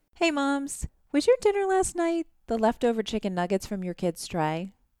Hey moms, was your dinner last night the leftover chicken nuggets from your kids'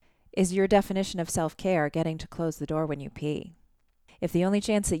 tray? Is your definition of self care getting to close the door when you pee? If the only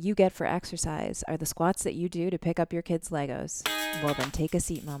chance that you get for exercise are the squats that you do to pick up your kids' Legos, well then take a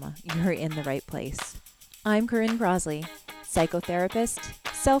seat, mama. You're in the right place. I'm Corinne Crosley, psychotherapist,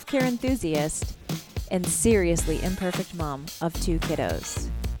 self care enthusiast, and seriously imperfect mom of 2 kiddos.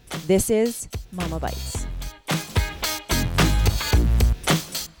 This is Mama Bites.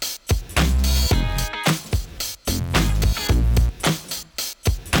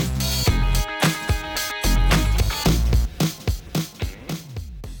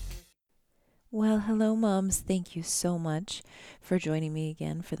 Well, hello, moms. Thank you so much for joining me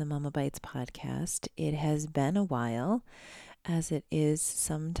again for the Mama Bites podcast. It has been a while, as it is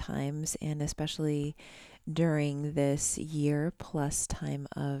sometimes, and especially during this year plus time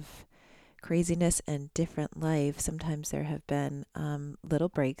of craziness and different life. Sometimes there have been little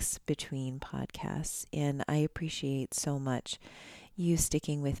breaks between podcasts, and I appreciate so much you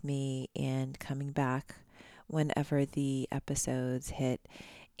sticking with me and coming back whenever the episodes hit.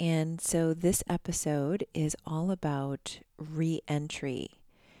 And so this episode is all about re-entry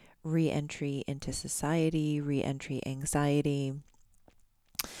into society, re-entry anxiety,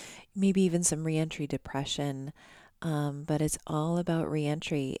 maybe even some re-entry depression. But it's all about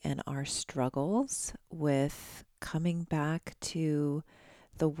re-entry and our struggles with coming back to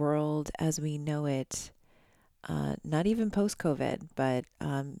the world as we know it. Not even post-COVID, but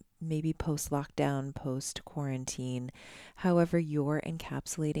maybe post-lockdown, post-quarantine, however you're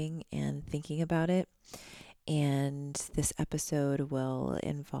encapsulating and thinking about it. And this episode will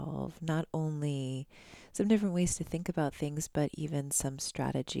involve not only some different ways to think about things, but even some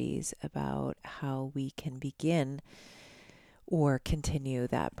strategies about how we can begin or continue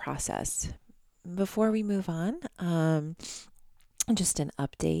that process. Before we move on, just an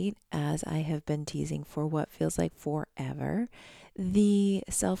update, as I have been teasing for what feels like forever. The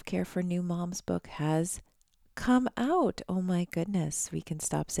Self Care for New Moms book has come out. Oh my goodness. We can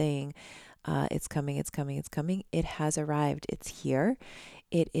stop saying it's coming, it's coming, it's coming. It has arrived. It's here.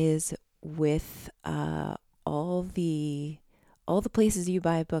 It is with all the places you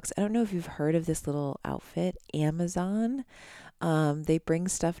buy books. I don't know if you've heard of this little outfit, Amazon. They bring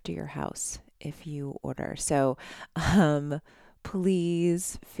stuff to your house if you order. So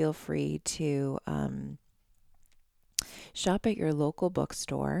please feel free to shop at your local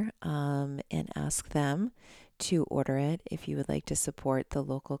bookstore and ask them to order it if you would like to support the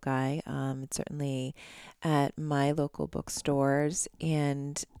local guy. It's certainly at my local bookstores,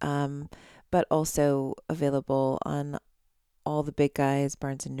 and but also available on all the big guys,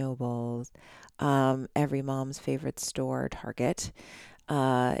 Barnes and Nobles, every mom's favorite store, Target.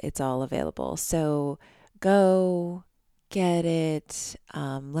 It's all available. So go get it.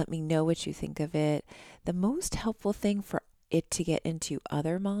 Let me know what you think of it. The most helpful thing for it to get into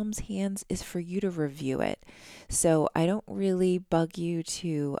other moms' hands is for you to review it. So I don't really bug you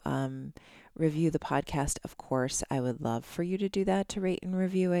to review the podcast. Of course, I would love for you to do that, to rate and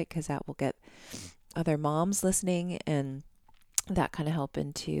review it, because that will get other moms listening and that kind of help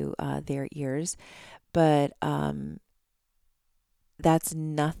into their ears. But that's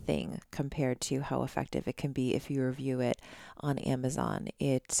nothing compared to how effective it can be if you review it on Amazon.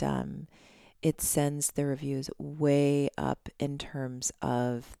 It sends the reviews way up in terms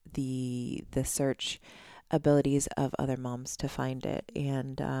of the search abilities of other moms to find it.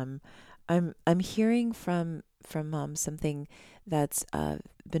 And I'm hearing from moms something that's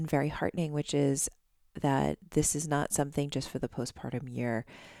been very heartening, which is that this is not something just for the postpartum year,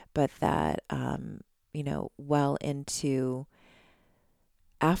 but that well into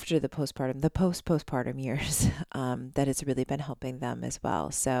after the postpartum years, that it's really been helping them as well.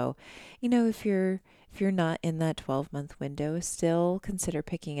 So, if you're not in that 12-month window, still consider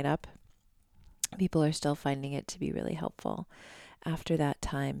picking it up. People are still finding it to be really helpful after that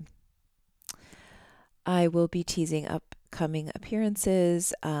time. I will be teasing upcoming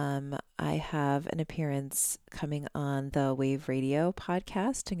appearances. I have an appearance coming on the Wave Radio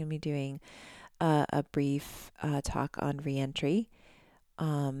podcast. I'm going to be doing a brief talk on reentry.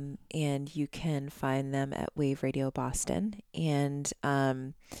 And you can find them at Wave Radio Boston. And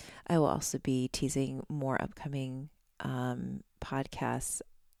I will also be teasing more upcoming podcasts.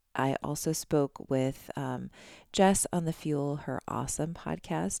 I also spoke with Jess on the Fuel Her Awesome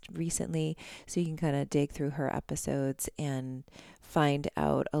podcast recently, so you can kind of dig through her episodes and find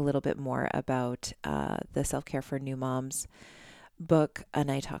out a little bit more about the Self Care for New Moms book,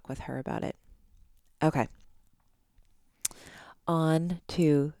 and I talk with her about it. Okay. On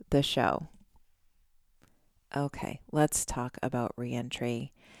to the show. Okay, let's talk about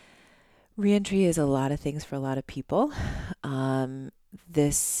reentry. Reentry is a lot of things for a lot of people. Um,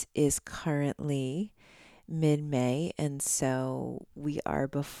 this is currently mid-May, and so we are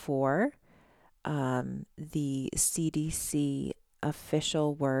before the CDC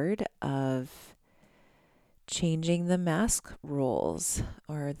official word of changing the mask rules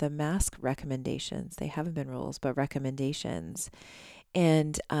or the mask recommendations. They haven't been rules, but recommendations.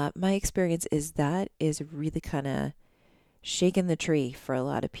 And my experience is that is really kind of shaking the tree for a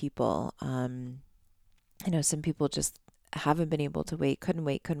lot of people. I know some people just haven't been able to wait, couldn't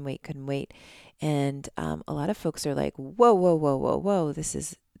wait. And a lot of folks are like, whoa, whoa, whoa, whoa, whoa, this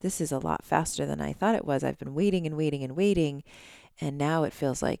is a lot faster than I thought it was. I've been waiting and waiting and waiting, and now it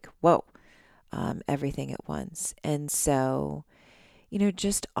feels like, whoa, everything at once. And so,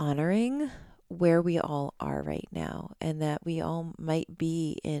 just honoring where we all are right now, and that we all might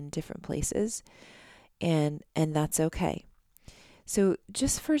be in different places, and that's okay. So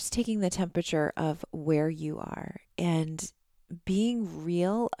just first taking the temperature of where you are and being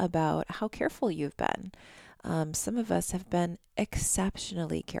real about how careful you've been. Some of us have been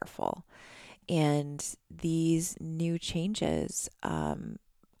exceptionally careful, and these new changes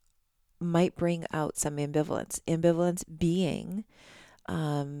might bring out some ambivalence. Ambivalence being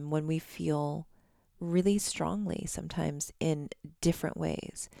when we feel really strongly, sometimes in different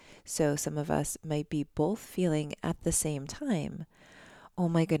ways. So some of us might be both feeling at the same time, oh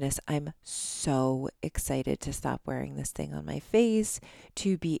my goodness, I'm so excited to stop wearing this thing on my face,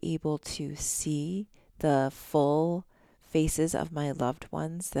 to be able to see the full faces of my loved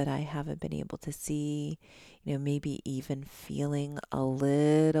ones that I haven't been able to see, maybe even feeling a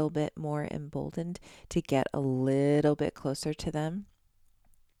little bit more emboldened to get a little bit closer to them.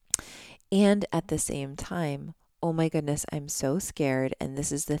 And at the same time, oh my goodness, I'm so scared. And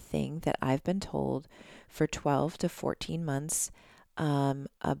this is the thing that I've been told for 12 to 14 months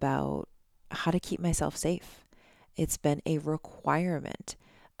about how to keep myself safe. It's been a requirement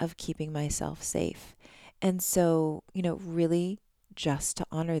of keeping myself safe. And so, really just to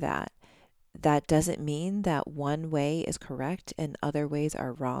honor that. That doesn't mean that one way is correct and other ways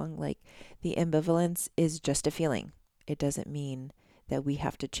are wrong. Like the ambivalence is just a feeling. It doesn't mean that we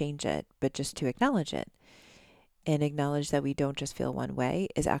have to change it, but just to acknowledge it and acknowledge that we don't just feel one way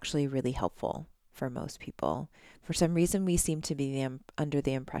is actually really helpful for most people. For some reason, we seem to be under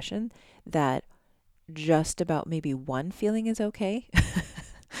the impression that just about maybe one feeling is okay.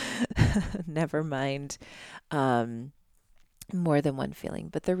 Never mind more than one feeling.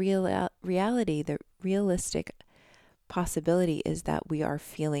 But the reality, the realistic possibility is that we are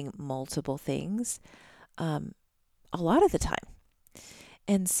feeling multiple things a lot of the time.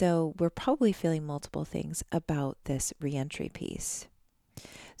 And so we're probably feeling multiple things about this reentry piece.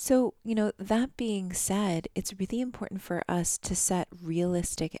 So, that being said, it's really important for us to set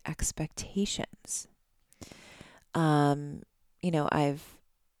realistic expectations. I've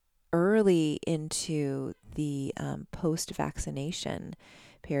early into the post-vaccination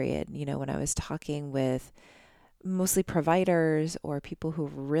period, when I was talking with mostly providers or people who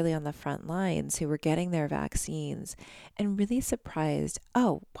were really on the front lines who were getting their vaccines and really surprised,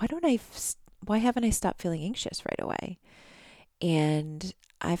 oh, why haven't I stopped feeling anxious right away? And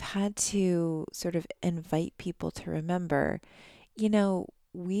I've had to sort of invite people to remember,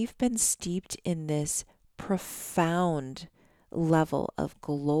 we've been steeped in this profound level of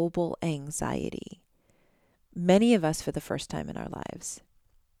global anxiety, many of us for the first time in our lives,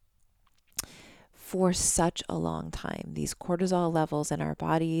 for such a long time. These cortisol levels in our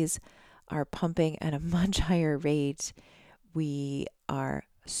bodies are pumping at a much higher rate. We are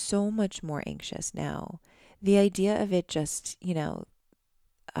so much more anxious now. The idea of it just, the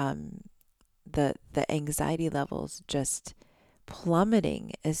anxiety levels just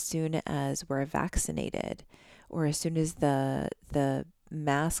plummeting as soon as we're vaccinated or as soon as the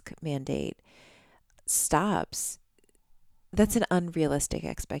mask mandate stops, that's an unrealistic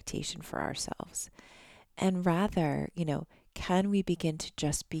expectation for ourselves. And rather, can we begin to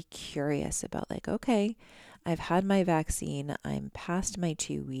just be curious about like, okay, I've had my vaccine, I'm past my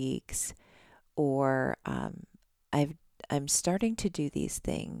 2 weeks, or I'm starting to do these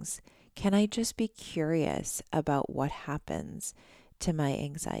things. Can I just be curious about what happens to my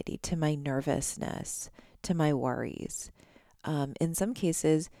anxiety, to my nervousness, to my worries? In some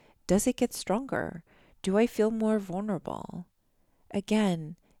cases, does it get stronger? Do I feel more vulnerable?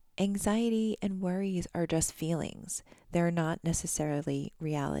 Again, anxiety and worries are just feelings. They're not necessarily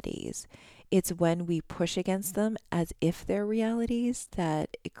realities. It's when we push against them as if they're realities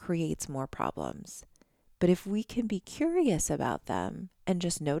that it creates more problems. But if we can be curious about them and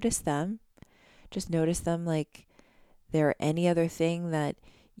just notice them like they're any other thing that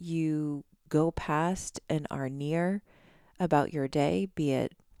you go past and are near about your day, be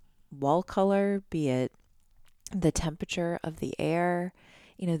it wall color, be it the temperature of the air.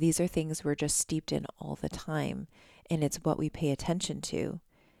 These are things we're just steeped in all the time, and it's what we pay attention to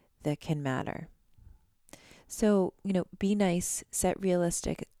that can matter. So, be nice, set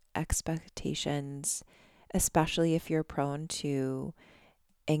realistic expectations, especially if you're prone to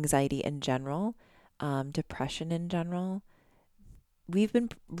anxiety in general, depression in general. We've been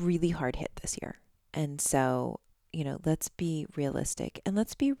really hard hit this year. And so, let's be realistic, and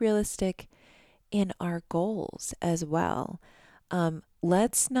let's be realistic in our goals as well.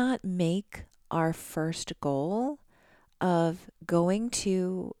 Let's not make our first goal of going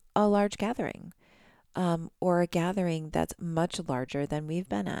to a large gathering, or a gathering that's much larger than we've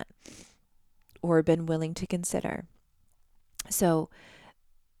been at or been willing to consider. So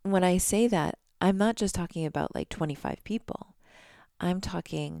when I say that, I'm not just talking about like 25 people. I'm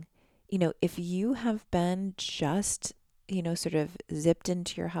talking, if you have been just, sort of zipped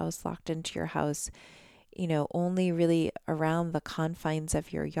into your house, locked into your house, only really around the confines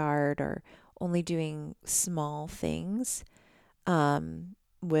of your yard, or only doing small things,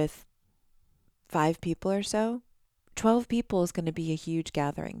 with 5 people or so, 12 people is going to be a huge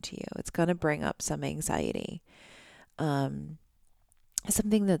gathering to you. It's going to bring up some anxiety. Something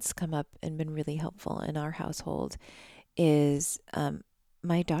that's come up and been really helpful in our household is,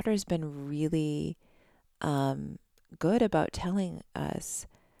 my daughter's been really good about telling us,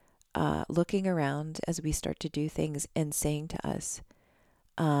 looking around as we start to do things and saying to us,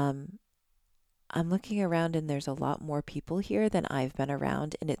 I'm looking around and there's a lot more people here than I've been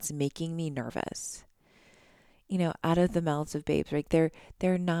around, and it's making me nervous. Out of the mouths of babes, right?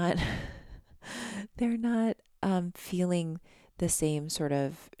 They're not they're not feeling the same sort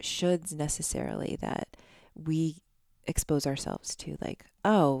of shoulds necessarily that we expose ourselves to. Like,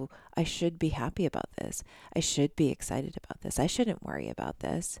 oh, I should be happy about this. I should be excited about this. I shouldn't worry about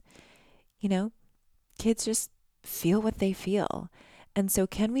this. Kids just feel what they feel. And so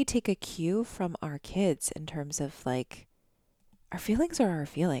can we take a cue from our kids in terms of like, our feelings are our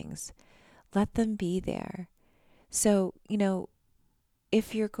feelings. Let them be there. So,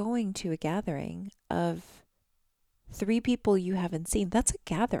 if you're going to a gathering of 3 people you haven't seen, that's a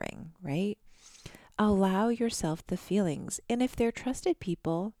gathering, right? Allow yourself the feelings. And if they're trusted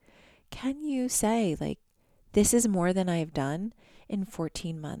people, can you say, like, this is more than I've done in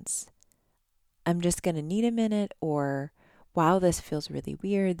 14 months. I'm just going to need a minute, or, wow, this feels really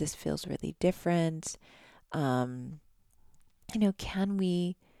weird. This feels really different. Can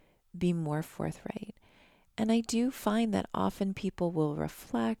we be more forthright? And I do find that often people will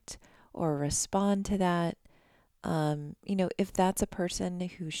reflect or respond to that. If that's a person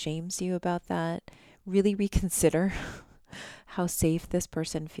who shames you about that, really reconsider how safe this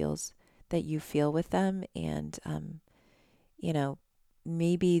person feels that you feel with them. And,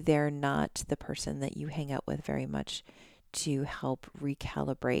 maybe they're not the person that you hang out with very much to help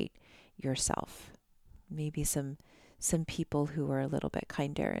recalibrate yourself. Maybe some people who are a little bit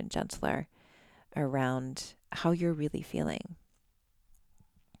kinder and gentler around how you're really feeling.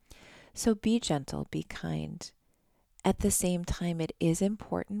 So be gentle, be kind. At the same time, it is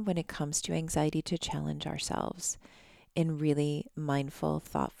important when it comes to anxiety to challenge ourselves in really mindful,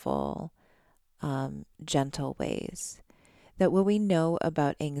 thoughtful, gentle ways. That what we know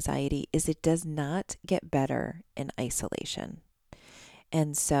about anxiety is it does not get better in isolation.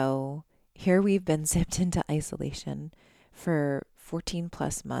 And so here we've been zipped into isolation for 14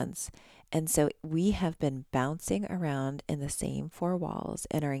 plus months. And so we have been bouncing around in the same 4 walls,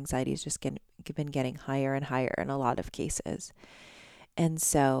 and our anxiety has just been getting higher and higher in a lot of cases. And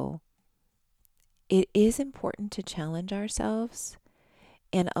so it is important to challenge ourselves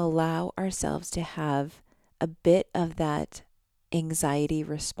and allow ourselves to have a bit of that anxiety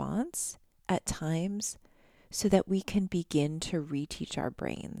response at times so that we can begin to reteach our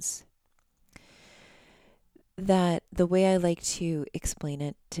brains. That the way I like to explain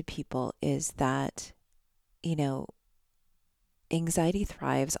it to people is that, anxiety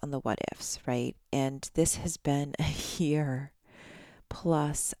thrives on the what ifs, right? And this has been a year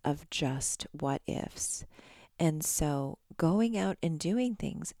plus of just what ifs. And so going out and doing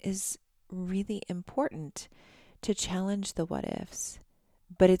things is really important to challenge the what ifs,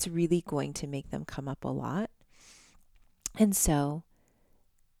 but it's really going to make them come up a lot. And so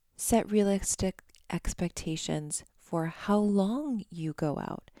set realistic expectations for how long you go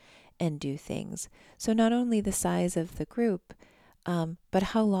out and do things. So not only the size of the group, but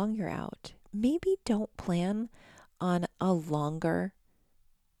how long you're out. Maybe don't plan on a longer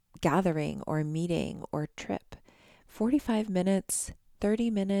gathering or meeting or trip. 45 minutes, 30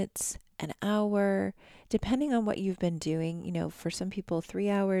 minutes, an hour, depending on what you've been doing, for some people 3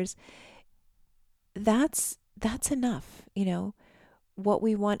 hours, that's enough. What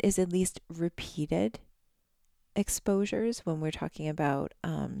we want is at least repeated exposures. When we're talking about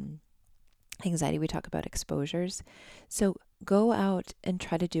anxiety, we talk about exposures. So go out and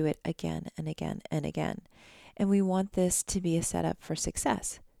try to do it again and again and again. And we want this to be a setup for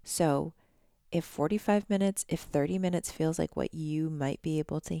success. So if 45 minutes, if 30 minutes feels like what you might be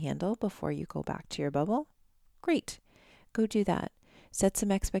able to handle before you go back to your bubble, great. Go do that. Set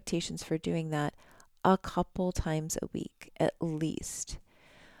some expectations for doing that a couple times a week at least.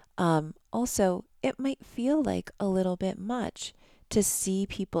 Also, it might feel like a little bit much to see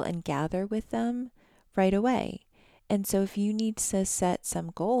people and gather with them right away. And so if you need to set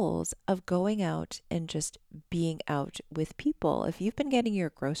some goals of going out and just being out with people, if you've been getting your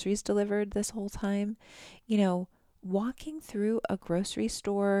groceries delivered this whole time, walking through a grocery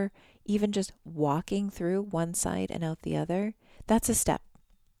store, even just walking through one side and out the other, that's a step.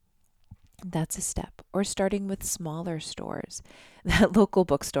 That's a step. Or starting with smaller stores. That local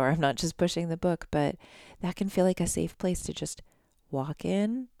bookstore, I'm not just pushing the book, but that can feel like a safe place to just walk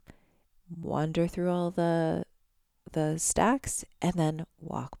in, wander through all the stacks, and then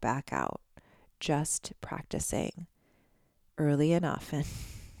walk back out. Just practicing early and often.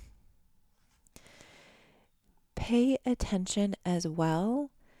 Pay attention as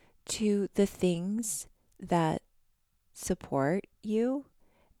well to the things that support you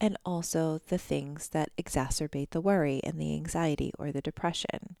and also the things that exacerbate the worry and the anxiety or the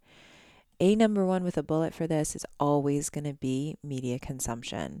depression. Number one with a bullet for this is always going to be media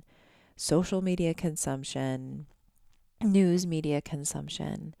consumption, social media consumption, news media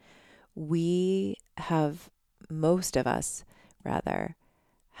consumption. Most of us rather,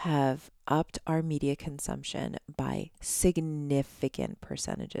 have upped our media consumption by significant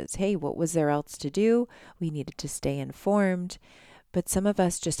percentages. Hey, what was there else to do? We needed to stay informed. But some of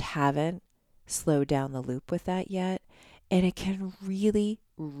us just haven't slowed down the loop with that yet. And it can really,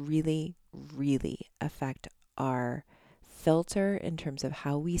 really, really affect our filter in terms of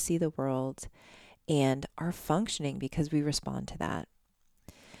how we see the world and our functioning because we respond to that.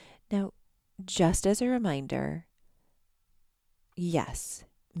 Now, just as a reminder, yes,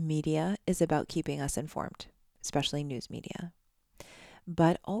 media is about keeping us informed, especially news media.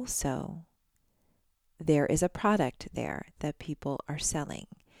 But also, there is a product there that people are selling.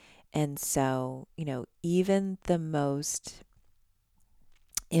 And so, even the most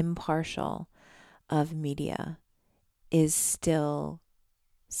impartial of media is still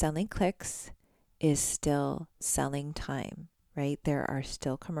selling clicks, is still selling time, right? There are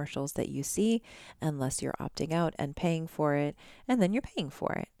still commercials that you see unless you're opting out and paying for it, and then you're paying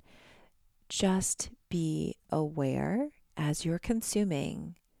for it. Just be aware as you're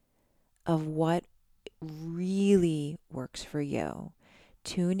consuming of what really works for you.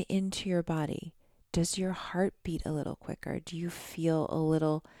 Tune into your body. Does your heart beat a little quicker? Do you feel a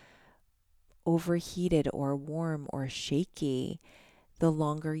little overheated or warm or shaky the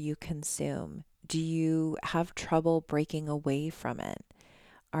longer you consume? Do you have trouble breaking away from it?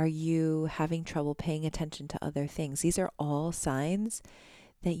 Are you having trouble paying attention to other things? These are all signs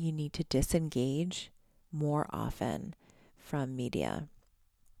that you need to disengage more often from media.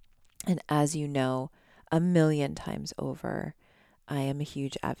 And as you know, 1,000,000 times over, I am a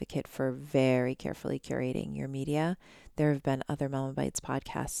huge advocate for very carefully curating your media. There have been other Mama Bites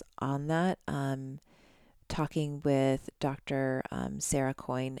podcasts on that. Talking with Dr. Sarah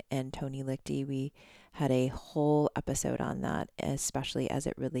Coyne and Tony Lichty, we had a whole episode on that, especially as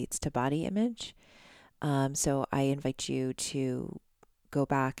it relates to body image. So I invite you to go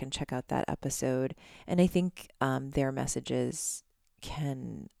back and check out that episode. And I think their messages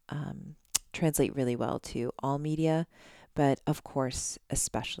can translate really well to all media, but of course,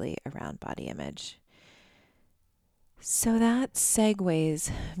 especially around body image. So that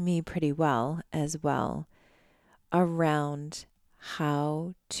segues me pretty well as well around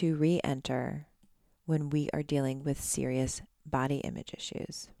how to re-enter when we are dealing with serious body image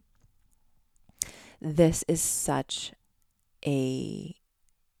issues. This is such a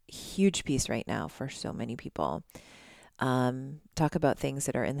huge piece right now for so many people. Talk about things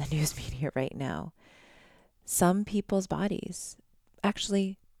that are in the news media right now. Some people's bodies,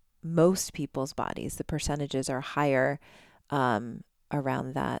 actually most people's bodies, the percentages are higher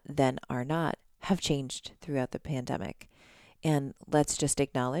around that than are not, have changed throughout the pandemic. And let's just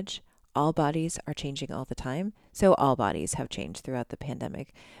acknowledge all bodies are changing all the time. So all bodies have changed throughout the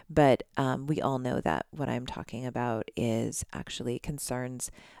pandemic. But we all know that what I'm talking about is actually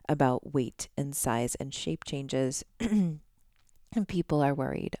concerns about weight and size and shape changes and people are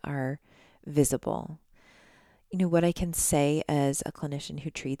worried are visible. What I can say as a clinician who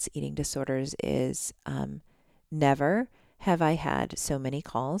treats eating disorders is never have I had so many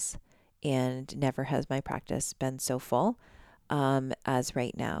calls, and never has my practice been so full as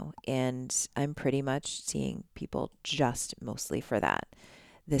right now. And I'm pretty much seeing people just mostly for that.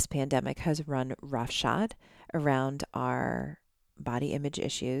 This pandemic has run roughshod around our body image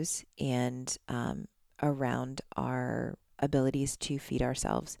issues and around our abilities to feed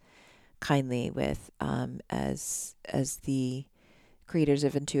ourselves kindly with, as the creators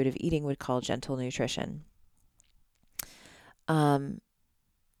of intuitive eating would call, gentle nutrition. Um,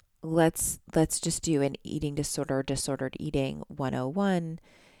 let's just do an eating disorder, disordered eating 101,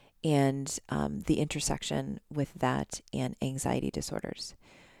 and the intersection with that and anxiety disorders.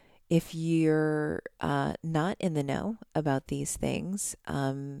 If you're not in the know about these things,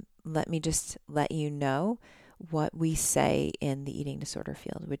 let me just let you know what we say in the eating disorder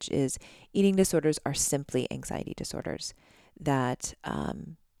field, which is eating disorders are simply anxiety disorders that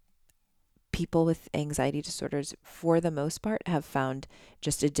people with anxiety disorders, for the most part, have found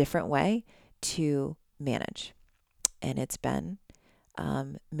just a different way to manage. And it's been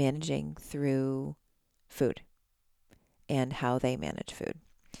managing through food and how they manage food.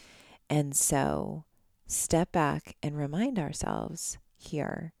 And so step back and remind ourselves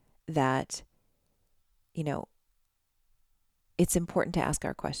here that, it's important to ask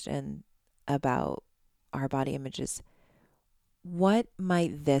our question about our body images. What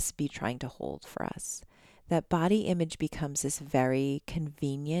might this be trying to hold for us? That body image becomes this very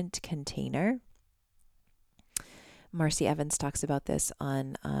convenient container. Marcy Evans talks about this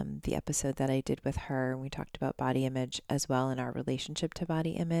on the episode that I did with her. We talked about body image as well in our relationship to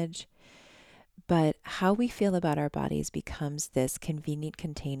body image. But how we feel about our bodies becomes this convenient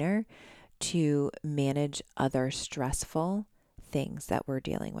container to manage other stressful things that we're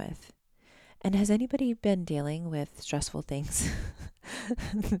dealing with. And has anybody been dealing with stressful things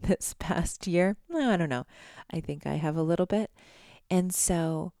this past year? I don't know. I think I have a little bit. And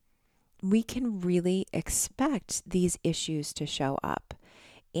so we can really expect these issues to show up.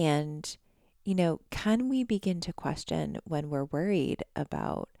 And, can we begin to question when we're worried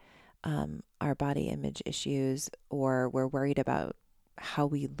about our body image issues, or we're worried about how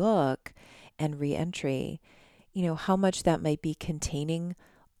we look and reentry, how much that might be containing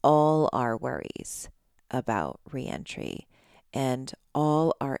all our worries about reentry and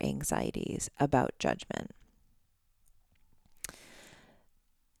all our anxieties about judgment.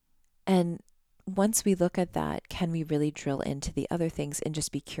 And once we look at that, can we really drill into the other things and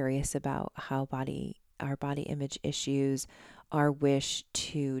just be curious about how our body image issues, our wish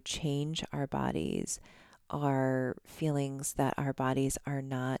to change our bodies, our feelings that our bodies are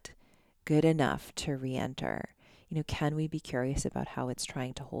not good enough to re-enter? Can we be curious about how it's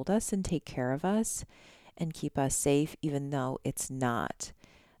trying to hold us and take care of us and keep us safe, even though it's not?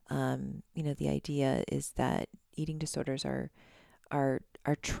 The idea is that eating disorders are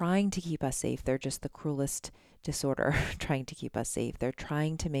trying to keep us safe. They're just the cruelest disorder trying to keep us safe. They're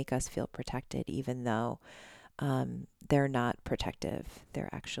trying to make us feel protected, even though they're not protective. They're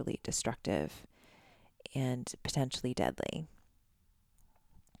actually destructive and potentially deadly.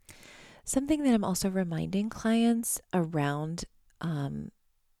 Something that I'm also reminding clients around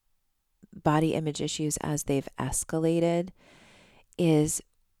body image issues as they've escalated is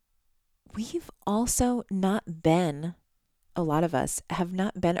we've also not been, a lot of us have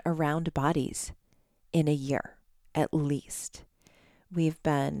not been around bodies in a year, at least. We've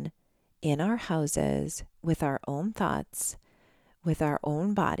been in our houses with our own thoughts, with our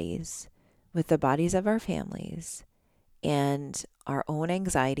own bodies, with the bodies of our families, and our own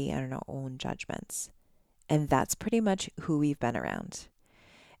anxiety and our own judgments. And that's pretty much who we've been around.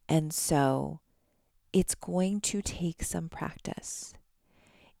 And so it's going to take some practice.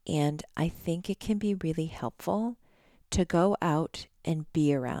 And I think it can be really helpful to go out and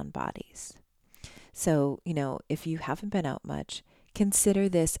be around bodies. So, if you haven't been out much, consider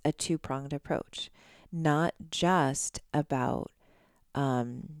this a two-pronged approach, not just about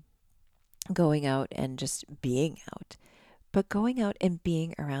going out and just being out, but going out and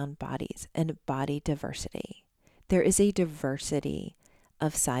being around bodies and body diversity. There is a diversity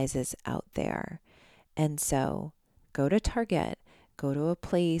of sizes out there. And so go to Target, go to a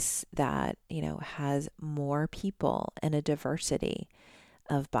place that, has more people and a diversity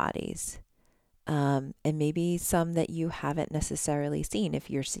of bodies. And maybe some that you haven't necessarily seen. If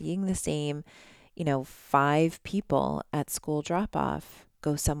you're seeing the same, 5 people at school drop off,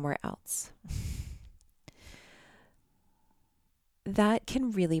 go somewhere else. That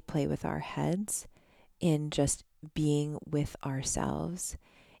can really play with our heads in just being with ourselves.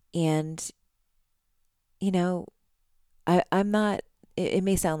 And, you know, I'm not, it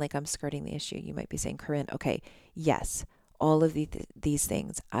may sound like I'm skirting the issue. You might be saying, Corinne, okay, yes, all of these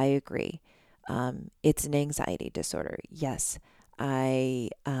things, I agree. It's an anxiety disorder. Yes. I've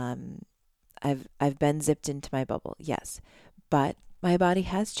been zipped into my bubble. Yes. But my body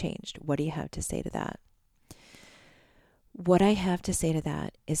has changed. What do you have to say to that? What I have to say to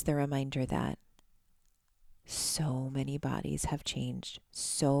that is the reminder that so many bodies have changed.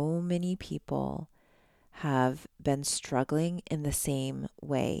 So many people have been struggling in the same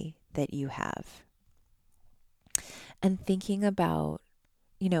way that you have. And thinking about,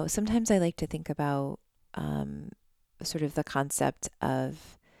 sometimes I like to think about sort of the concept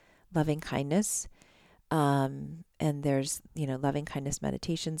of loving kindness. And there's, loving kindness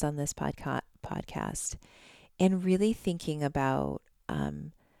meditations on this podcast, and really thinking about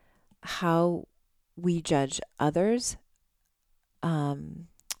how we judge others'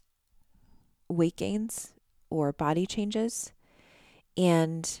 weight gains or body changes.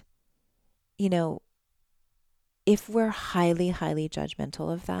 And, you know, if we're highly, highly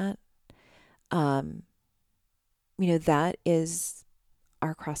judgmental of that, um, that is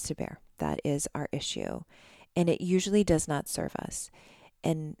our cross to bear. That is our issue. And it usually does not serve us.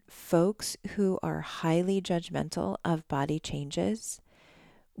 And folks who are highly judgmental of body changes,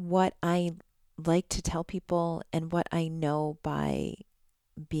 what I like to tell people and what I know by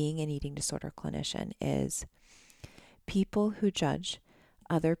being an eating disorder clinician is people who judge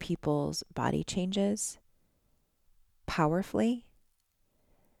other people's body changes powerfully,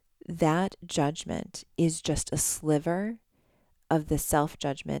 that judgment is just a sliver of the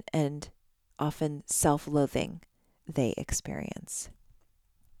self-judgment and often self-loathing they experience.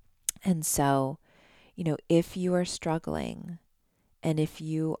 And so, if you are struggling and if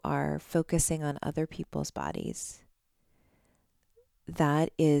you are focusing on other people's bodies,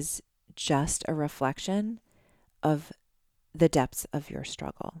 that is just a reflection of the depths of your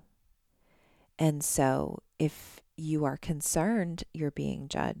struggle. And so if you are concerned you're being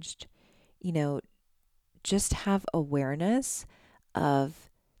judged, just have awareness of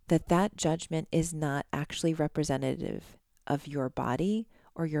that judgment is not actually representative of your body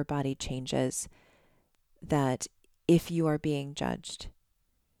or your body changes. That if you are being judged,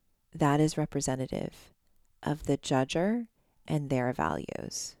 that is representative of the judger and their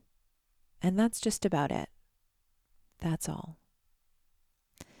values. And that's just about it. That's all.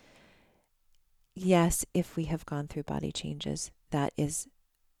 Yes, if we have gone through body changes, that is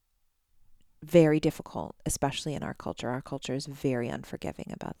very difficult, especially in our culture. Our culture is very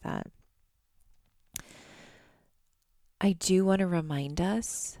unforgiving about that. I do want to remind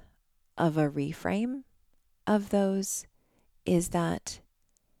us of a reframe of those is that,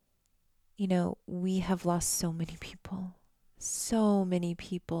 we have lost so many people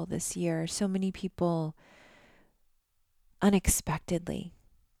this year, so many people unexpectedly.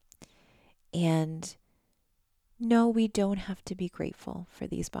 And no, we don't have to be grateful for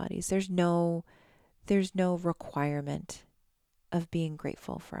these bodies. There's no requirement of being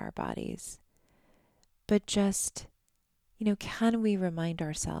grateful for our bodies. But just, can we remind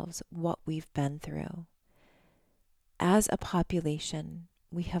ourselves what we've been through? As a population,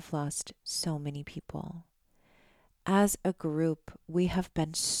 we have lost so many people. As a group, we have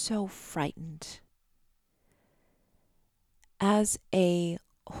been so frightened. As a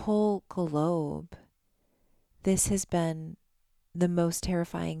whole globe, this has been the most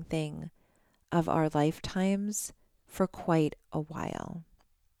terrifying thing of our lifetimes for quite a while.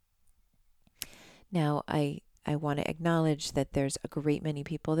 Now, I want to acknowledge that there's a great many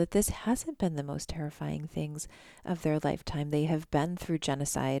people that this hasn't been the most terrifying things of their lifetime. They have been through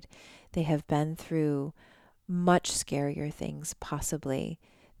genocide. They have been through much scarier things possibly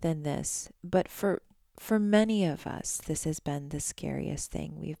than this. But for many of us, this has been the scariest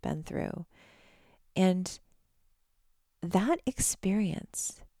thing we've been through. And that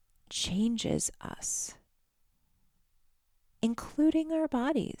experience changes us, including our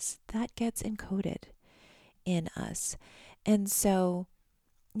bodies. That gets encoded in us. And so,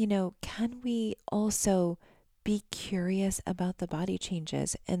 can we also be curious about the body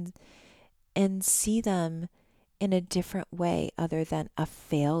changes and see them in a different way other than a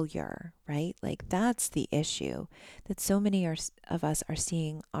failure, right? Like that's the issue, that so many of us are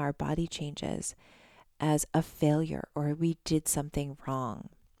seeing our body changes as a failure or we did something wrong.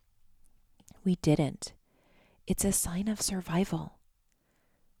 We didn't. It's a sign of survival.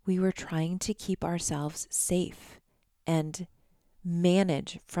 We were trying to keep ourselves safe and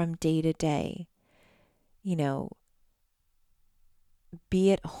manage from day to day,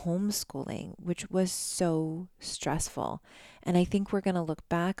 be it homeschooling, which was so stressful. And I think we're going to look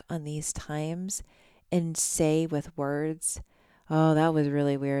back on these times and say with words, oh, that was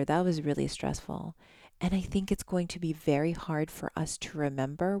really weird. That was really stressful. And I think it's going to be very hard for us to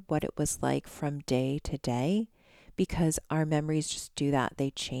remember what it was like from day to day because our memories just do that.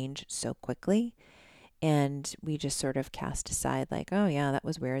 They change so quickly. And we just sort of cast aside, like, oh, yeah, that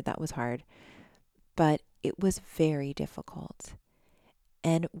was weird. That was hard. But it was very difficult.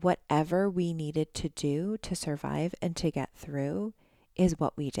 And whatever we needed to do to survive and to get through is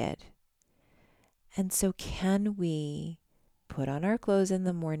what we did. And so, can we put on our clothes in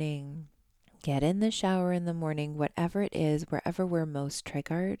the morning, get in the shower in the morning, whatever it is, wherever we're most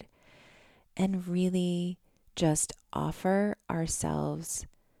triggered, and really just offer ourselves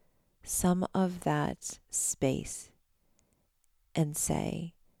some of that space and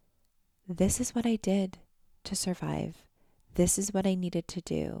say, this is what I did to survive. This is what I needed to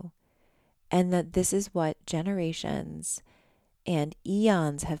do. And that this is what generations and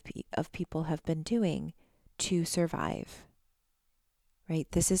eons of people have been doing to survive. Right?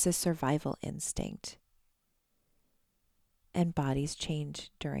 This is a survival instinct. And bodies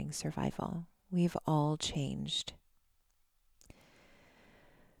change during survival. We've all changed.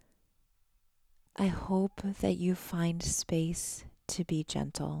 I hope that you find space to be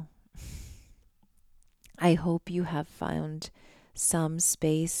gentle. I hope you have found some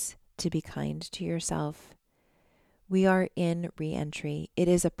space to be kind to yourself. We are in re-entry. It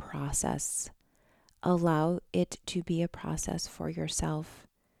is a process. Allow it to be a process for yourself.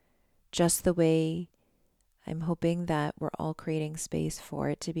 Just the way I'm hoping that we're all creating space for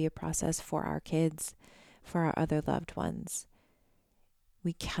it to be a process for our kids, for our other loved ones.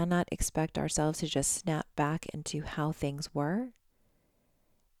 We cannot expect ourselves to just snap back into how things were.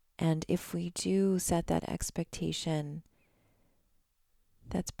 And if we do set that expectation,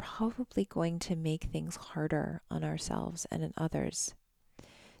 that's probably going to make things harder on ourselves and in others.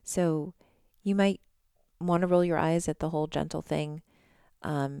 So you might want to roll your eyes at the whole gentle thing.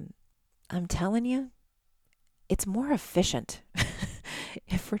 I'm telling you, it's more efficient.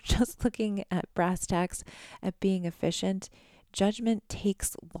 If we're just looking at brass tacks, at being efficient, judgment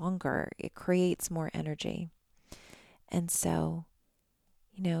takes longer. It creates more energy. And so,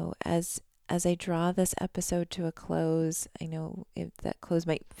 as I draw this episode to a close, I know that close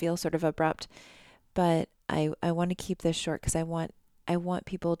might feel sort of abrupt, but I want to keep this short because I want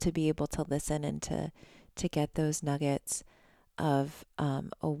people to be able to listen and to get those nuggets of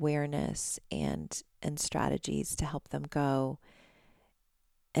awareness and strategies to help them go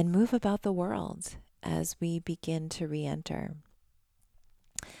and move about the world as we begin to re-enter.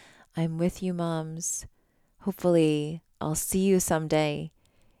 I'm with you, moms. Hopefully, I'll see you someday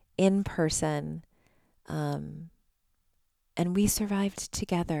in person. And we survived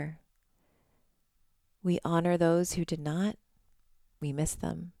together. We honor those who did not. We miss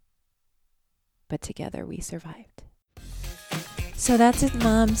them. But together we survived. So that's it,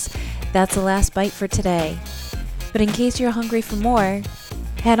 moms. That's the last bite for today. But in case you're hungry for more,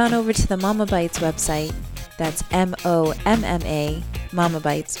 head on over to the Mama Bites website. That's MOMMA, Mama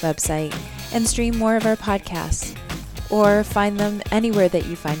Bites website, and stream more of our podcasts. Or find them anywhere that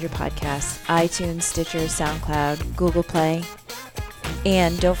you find your podcasts: iTunes, Stitcher, SoundCloud, Google Play.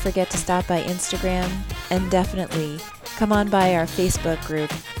 And don't forget to stop by Instagram, and definitely come on by our Facebook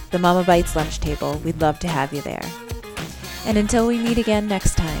group, the Mama Bites Lunch Table. We'd love to have you there. And until we meet again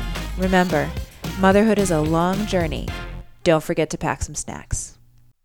next time, remember, motherhood is a long journey. Don't forget to pack some snacks.